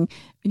interesting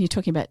when you're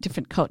talking about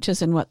different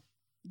cultures and what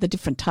the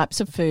different types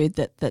of food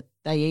that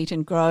they eat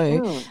and grow.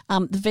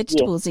 The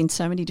vegetables in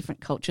so many different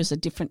cultures are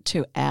different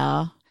to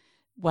our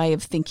way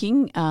of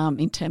thinking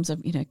in terms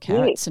of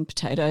carrots and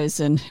potatoes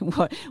and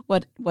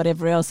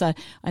whatever else. I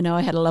know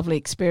I had a lovely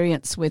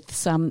experience with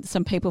some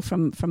people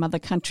from other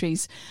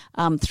countries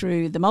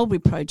through the Mulberry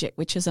Project,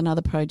 which is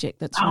another project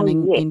that's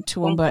running in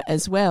Toowoomba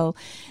as well.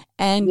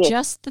 And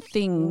just the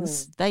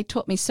things, they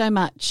taught me so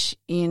much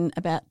in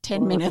about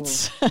 10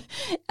 minutes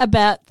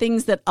about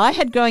things that I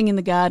had growing in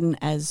the garden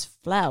as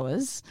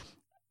flowers,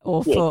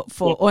 or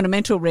for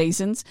ornamental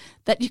reasons,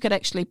 that you could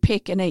actually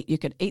pick and eat. You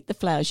could eat the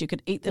flowers, you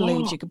could eat the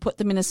leaves, you could put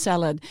them in a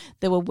salad.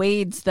 There were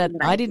weeds that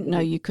I didn't know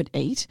you could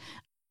eat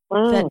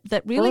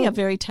that really are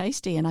very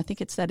tasty. And I think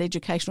it's that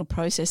educational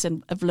process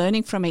and of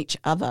learning from each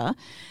other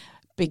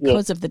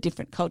because of the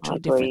different cultural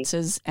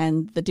differences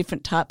and the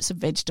different types of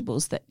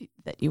vegetables that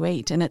you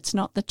eat. And it's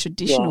not the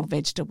traditional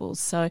vegetables.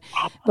 So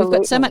we've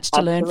got so much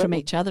to learn from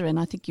each other, and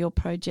I think your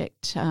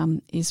project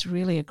is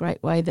really a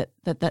great way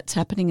that's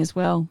happening as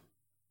well.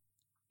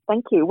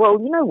 Thank you. Well,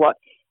 you know what?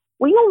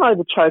 We all know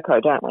the choco,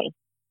 don't we?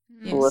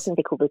 Yes. Or I think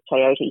they're called the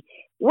chayote.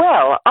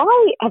 Well, I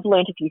have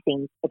learned a few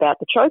things about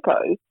the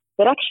choco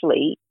that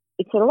actually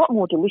it's a lot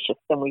more delicious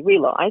than we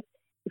realise.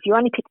 If you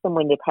only pick them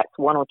when they're perhaps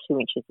 1 or 2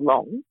 inches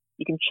long,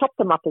 you can chop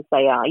them up as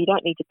they are. You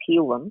don't need to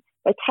peel them.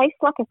 They taste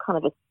like a kind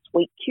of a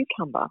sweet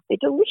cucumber. They're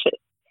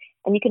delicious.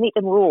 And you can eat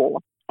them raw.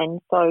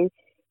 And so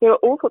there are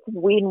all sorts of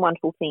weird and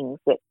wonderful things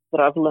that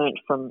I've learned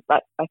from,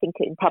 like, I think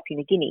in Papua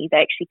New Guinea, they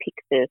actually pick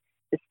the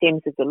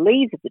stems of the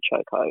leaves of the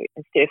choco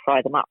and stir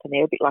fry them up, and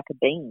they're a bit like a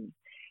bean.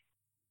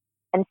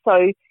 And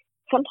so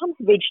sometimes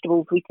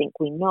vegetables we think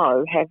we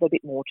know have a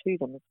bit more to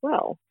them as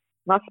well.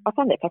 And I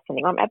find that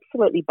fascinating. I'm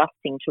absolutely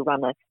busting to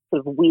run a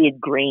sort of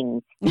weird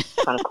greens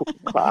kind of cooking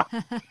class.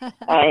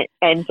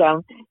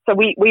 So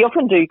we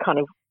often do kind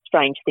of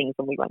strange things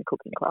when we run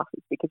cooking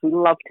classes because we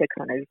love to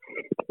kind of,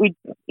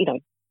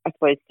 I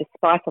suppose, to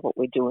spice up what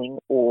we're doing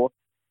or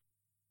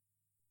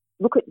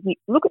look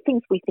at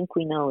things we think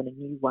we know in a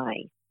new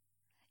way.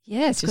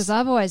 Yes, because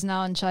I've always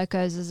known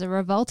chocos as a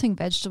revolting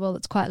vegetable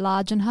that's quite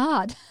large and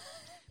hard.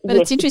 But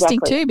yes, it's interesting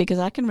exactly. too, because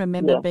I can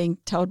remember being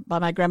told by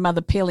my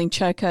grandmother peeling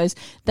chocos,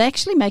 they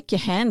actually make your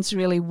hands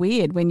really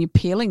weird when you're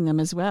peeling them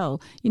as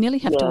well. You nearly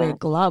have to wear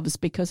gloves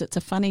because it's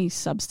a funny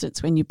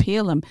substance when you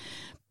peel them.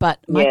 But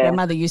my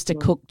grandmother used to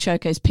cook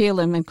chocos, peel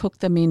them and cook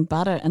them in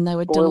butter, and they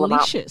were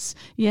delicious.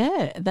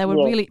 Yeah, they were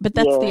really, but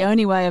that's the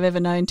only way I've ever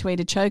known to eat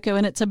a choco,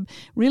 and it's a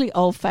really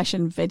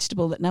old-fashioned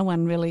vegetable that no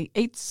one really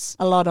eats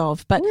a lot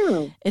of. But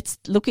it's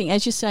looking,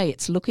 as you say,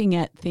 it's looking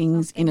at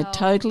things in a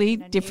totally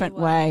different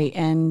way.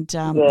 And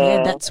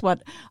that's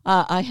what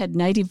I had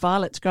native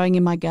violets growing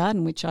in my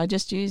garden, which I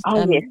just used.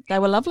 They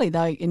were lovely.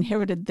 They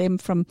inherited them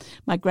from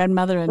my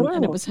grandmother,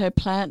 and it was her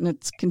plant, and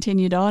it's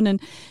continued on.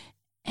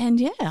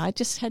 And I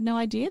just had no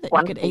idea that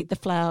you could eat the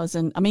flowers.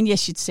 And I mean,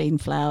 yes, you'd seen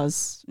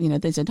flowers. You know,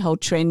 there's a whole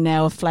trend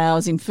now of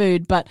flowers in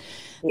food, but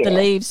the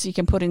leaves you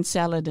can put in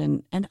salad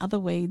and other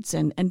weeds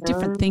and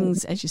different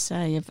things, as you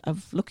say,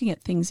 of looking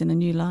at things in a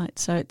new light.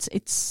 So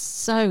it's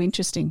so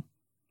interesting.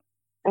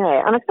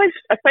 Yeah, and I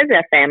suppose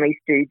our families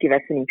do give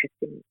us an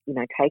interesting,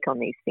 take on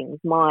these things.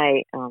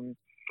 My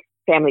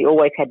family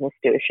always had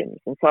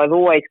nasturtiums, and so I've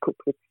always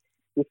cooked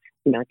with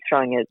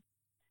throwing a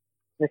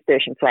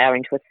nasturtium flower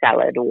into a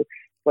salad or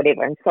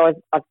whatever. And so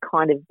I've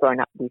kind of grown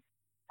up with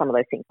some of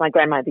those things. One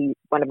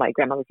of my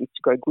grandmothers used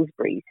to grow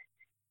gooseberries,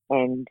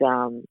 and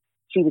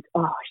she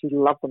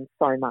loved them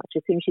so much.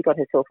 As soon as she got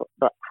herself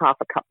about half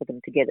a cup of them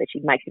together,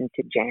 she'd make them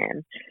into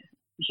jam.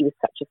 She was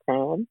such a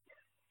fan.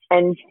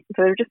 And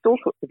so there are just all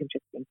sorts of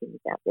interesting things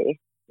out there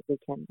that we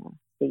can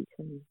eat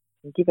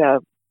and give our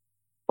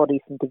body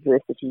some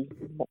diversity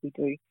in what we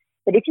do.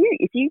 But if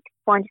you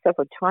find yourself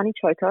a tiny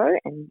choco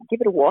and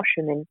give it a wash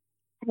and then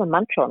have a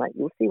munch on it,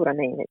 you'll see what I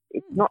mean.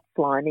 It's not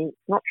slimy,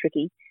 it's not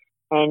tricky,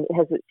 and it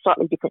has a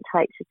slightly different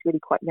taste. It's really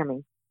quite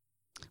yummy.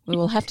 We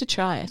will have to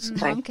try it.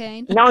 I'm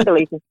keen. No one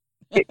believes me.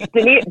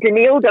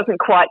 Danielle doesn't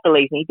quite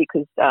believe me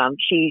because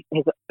she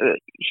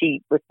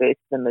refers to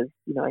them as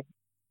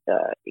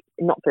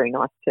not very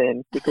nice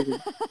terms because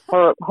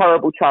of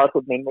horrible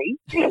childhood memories.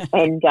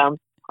 And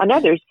I know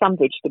there's some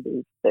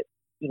vegetables that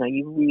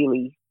you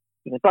really.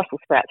 Brussels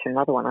sprouts are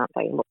another one, aren't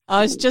they?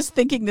 I was just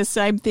thinking the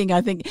same thing.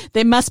 I think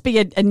there must be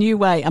a new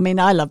way. I mean,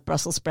 I love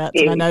Brussels sprouts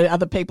and I know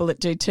other people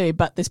that do too,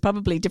 but there's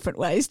probably different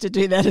ways to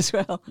do that as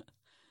well.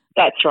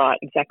 That's right,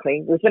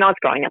 exactly. When I was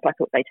growing up, I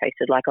thought they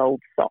tasted like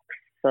old socks.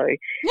 So,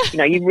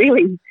 you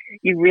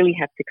really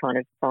have to kind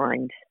of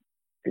find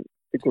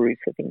the groove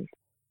for things.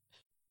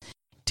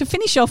 To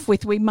finish off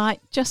with, we might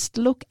just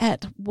look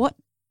at what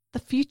the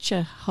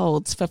future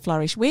holds for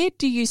Flourish. Where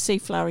do you see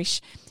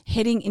Flourish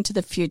heading into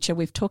the future?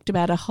 We've talked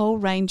about a whole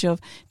range of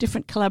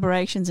different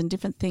collaborations and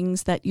different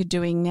things that you're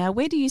doing now.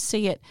 Where do you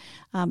see it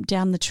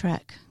down the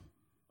track?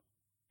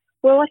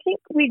 Well, I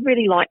think we'd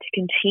really like to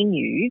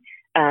continue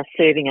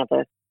serving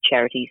other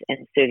charities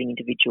and serving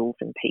individuals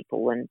and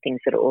people and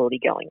things that are already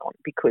going on,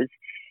 because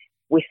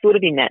we're sort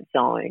of in that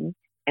zone,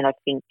 and I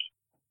think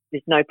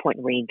there's no point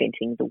in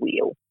reinventing the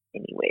wheel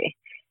anywhere.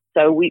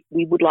 So we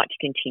would like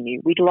to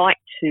continue. We'd like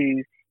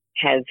to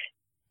have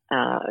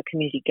a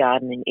community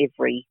garden in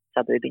every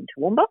suburb in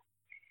Toowoomba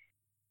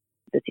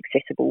that's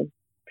accessible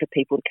for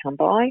people to come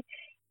by.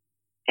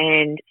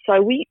 And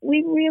so we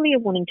really are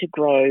wanting to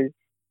grow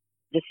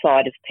the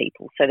side of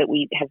people so that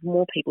we have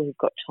more people who've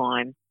got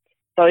time.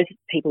 Those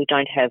people who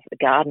don't have a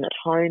garden at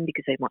home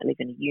because they might live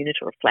in a unit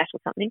or a flat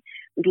or something,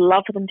 we'd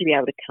love for them to be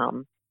able to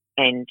come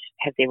and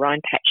have their own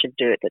patch of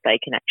dirt that they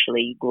can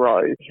actually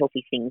grow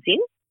healthy things in.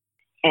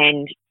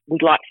 And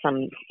we'd like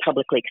some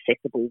publicly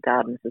accessible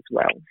gardens as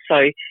well.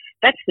 So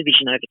that's the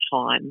vision over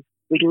time.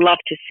 We'd love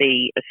to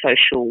see a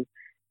social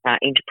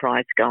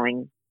enterprise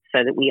going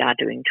so that we are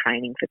doing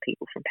training for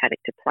people from paddock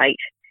to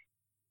plate.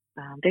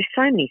 There's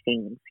so many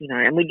things,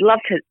 and we'd love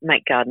to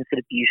make gardens that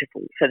are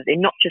beautiful so that they're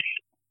not just,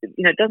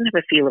 it doesn't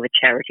have a feel of a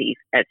charity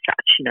as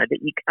such,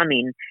 that you come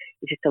in,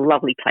 it's just a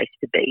lovely place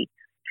to be.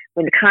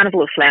 When the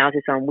Carnival of Flowers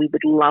is on, we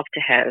would love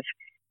to have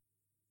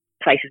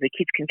places where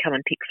kids can come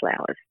and pick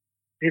flowers.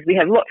 Because we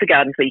have lots of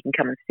gardens where you can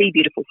come and see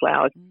beautiful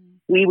flowers.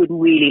 We would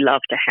really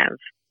love to have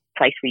a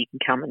place where you can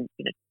come and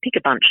pick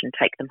a bunch and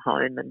take them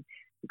home and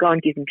go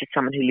and give them to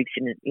someone who lives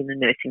in a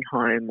nursing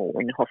home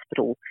or in a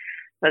hospital.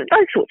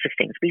 Those sorts of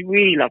things. We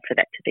really love for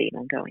that to be an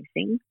ongoing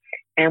thing.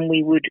 And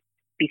we would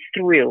be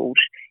thrilled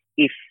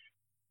if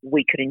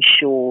we could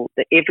ensure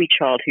that every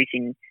child who's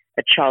in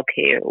a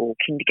childcare or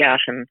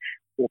kindergarten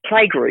or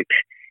playgroup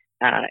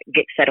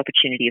gets that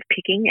opportunity of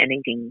picking and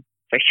eating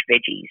fresh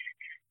veggies,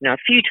 a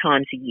few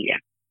times a year.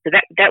 So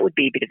that would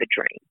be a bit of a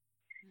dream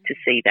to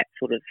see that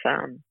sort of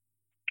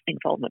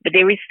involvement. But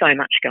there is so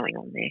much going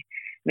on there.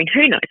 I mean,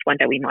 who knows? One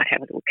day we might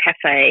have a little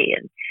cafe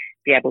and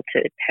be able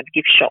to have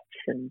gift shops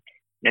and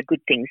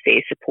good things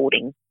there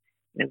supporting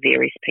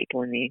various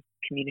people in the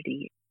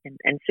community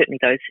and certainly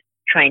those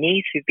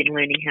trainees who've been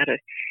learning how to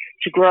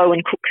grow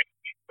and cook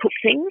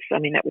things. I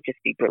mean, that would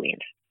just be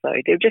brilliant. So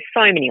there are just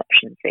so many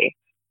options there.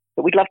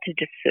 But we'd love to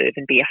just serve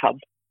and be a hub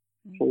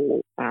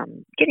for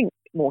getting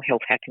more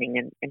health happening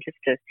and just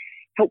to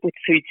help with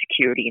food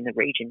security in the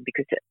region,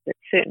 because that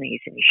certainly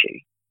is an issue.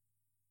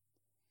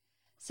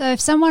 So if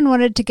someone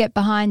wanted to get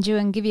behind you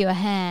and give you a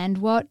hand,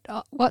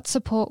 what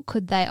support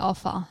could they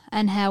offer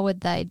and how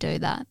would they do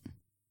that?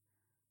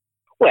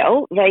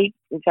 Well, they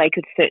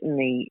could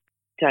certainly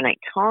donate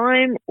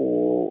time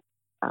or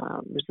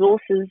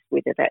resources,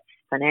 whether that's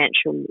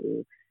financial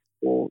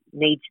or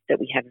needs that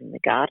we have in the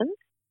gardens.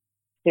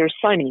 There are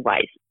so many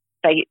ways.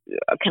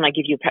 Can I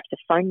give you perhaps a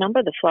phone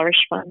number, the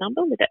Flourish phone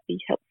number? Would that be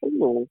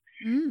helpful?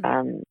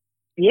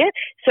 Yeah,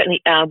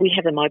 certainly. We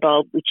have a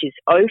mobile which is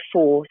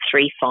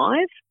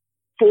 0435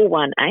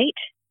 418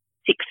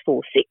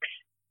 646,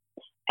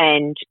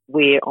 and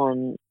we're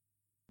on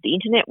the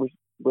internet.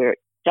 We're at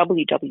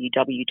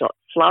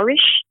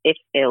www.flourish,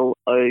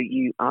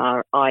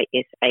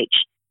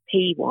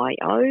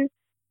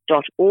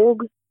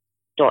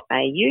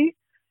 FLOURISHPYO.org.au,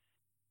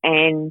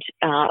 and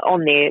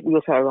on there we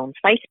also are on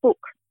Facebook.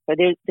 So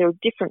there are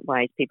different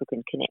ways people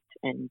can connect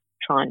and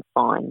try and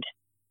find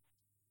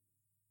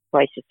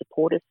ways to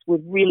support us. We're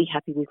really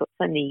happy. We've got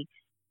so many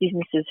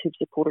businesses who've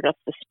supported us.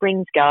 The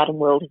Springs Garden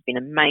World has been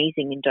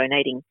amazing in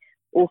donating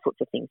all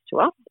sorts of things to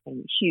us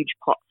and huge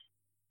pots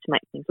to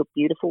make things look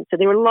beautiful. So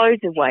there are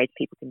loads of ways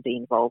people can be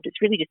involved.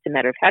 It's really just a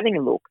matter of having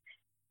a look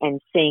and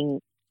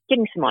getting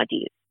some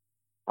ideas.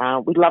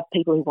 We love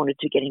people who wanted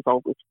to get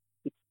involved with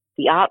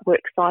the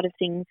artwork side of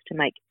things to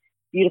make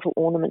beautiful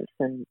ornaments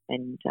and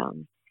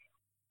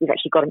we've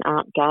actually got an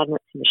art garden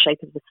that's in the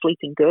shape of the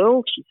sleeping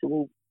girl. She's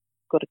all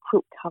got a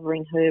quilt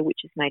covering her,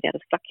 which is made out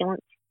of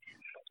succulents.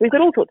 So we've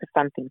got all sorts of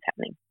fun things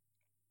happening.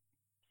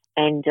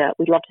 And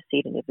we'd love to see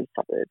it in every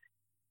suburb.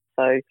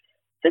 So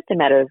it's just a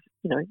matter of,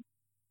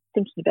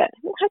 thinking about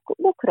what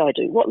could I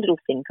do? What little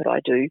thing could I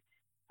do?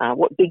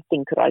 What big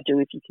thing could I do?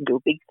 If you can do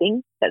a big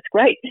thing, that's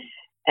great.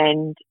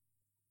 And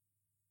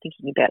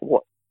thinking about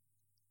what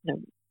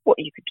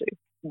you could do.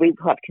 We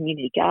have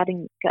community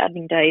gardening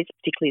days,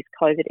 particularly as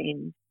COVID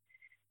ends.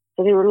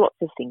 So there are lots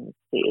of things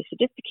there. So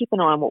just to keep an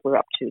eye on what we're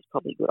up to is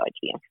probably a good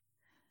idea.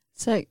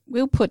 So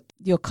we'll put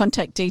your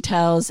contact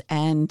details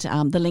and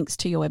the links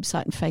to your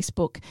website and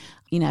Facebook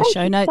in our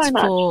show notes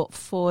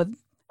for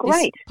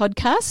this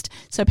podcast,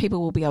 so people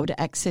will be able to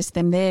access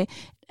them there.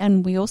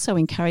 And we also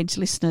encourage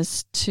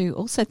listeners to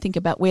also think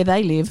about where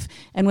they live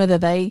and whether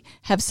they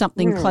have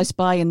something close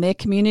by in their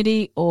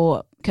community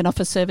or can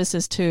offer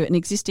services to an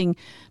existing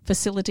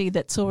facility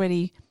that's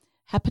already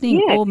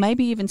happening, or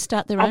maybe even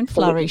start their own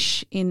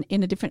Flourish in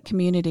a different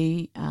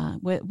community,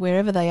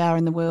 wherever they are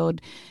in the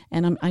world.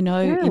 And I know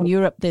in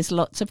Europe there's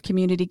lots of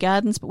community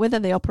gardens, but whether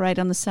they operate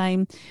in the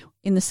same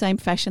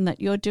fashion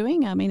that you're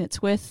doing, I mean,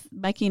 it's worth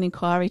making an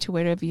inquiry to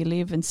wherever you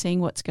live and seeing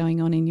what's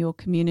going on in your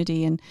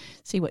community and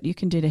see what you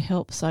can do to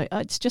help. So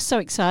it's just so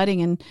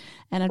exciting, and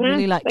I'd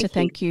really like to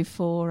thank you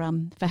for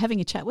having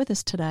a chat with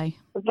us today.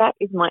 That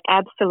is my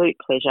absolute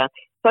pleasure.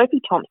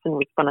 Sophie Thompson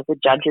was one of the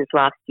judges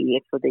last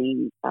year for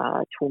the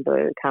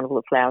Toowoomba Carnival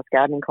of Flowers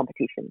gardening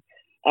competition,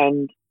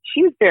 and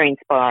she was very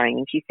inspiring,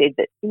 and she said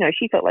that,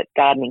 she felt like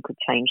gardening could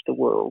change the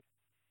world.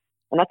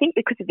 And I think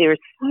because there are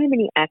so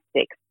many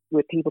aspects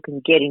where people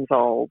can get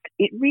involved,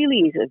 it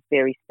really is a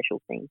very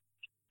special thing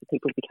for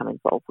people to become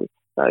involved with.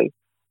 So,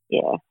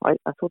 yeah, I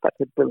thought that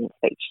was a brilliant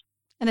speech.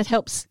 And it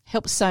helps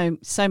so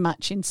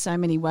much in so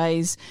many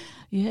ways,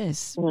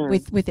 yes,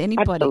 with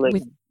anybody,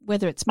 with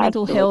whether it's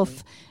mental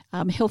health,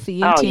 healthy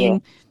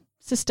eating,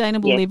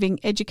 sustainable living,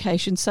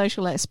 education,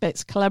 social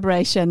aspects,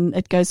 collaboration.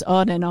 It goes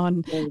on,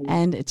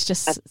 and it's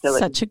just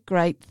such a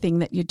great thing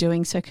that you're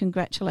doing. So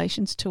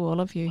congratulations to all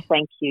of you.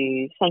 Thank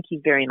you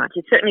very much.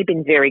 It's certainly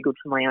been very good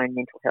for my own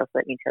mental health,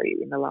 let me tell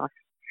you, in the last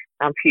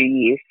few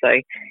years.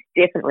 So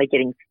definitely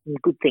getting some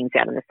good things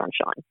out in the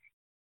sunshine.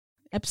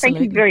 Absolutely.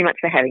 Thank you very much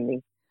for having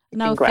me.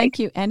 No, thank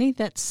you, Annie.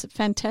 That's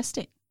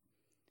fantastic.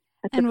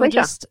 That's and a we'll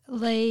pleasure. just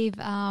leave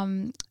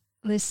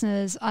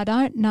listeners, I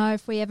don't know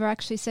if we ever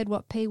actually said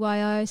what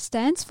PYO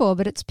stands for,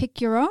 but it's Pick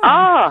Your Own.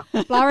 Oh,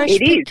 Flourish, it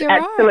Pick is, Your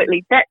absolutely.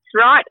 Own. That's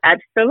right,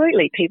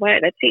 absolutely. PYO,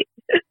 that's it.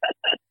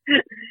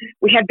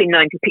 We have been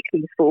known to pick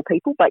things for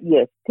people, but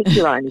yes, Pick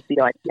Your Own is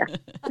the idea.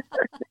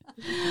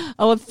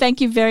 Well, thank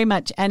you very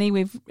much,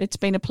 Annie. It's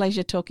been a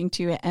pleasure talking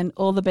to you, and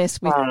all the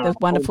best with the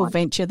wonderful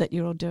venture that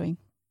you're all doing.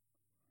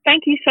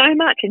 Thank you so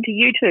much, and to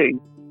you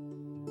too.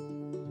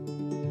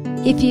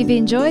 If you've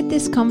enjoyed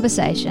this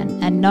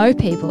conversation and know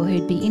people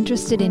who'd be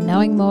interested in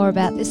knowing more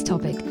about this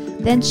topic,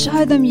 then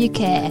show them you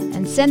care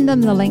and send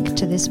them the link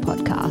to this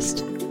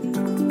podcast.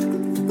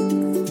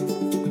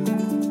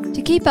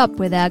 To keep up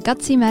with our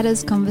Gutsy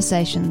Matters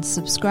conversations,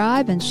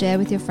 subscribe and share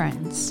with your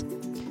friends.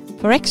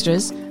 For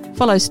extras,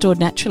 follow Stored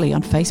Naturally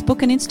on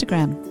Facebook and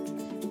Instagram.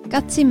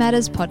 Gutsy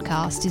Matters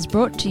podcast is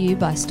brought to you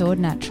by Stored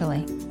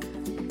Naturally.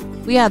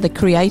 We are the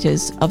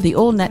creators of the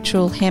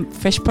all-natural hemp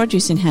fresh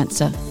produce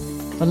enhancer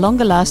for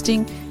longer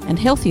lasting and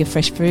healthier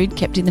fresh food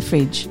kept in the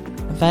fridge.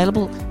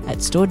 Available at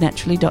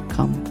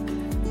storednaturally.com.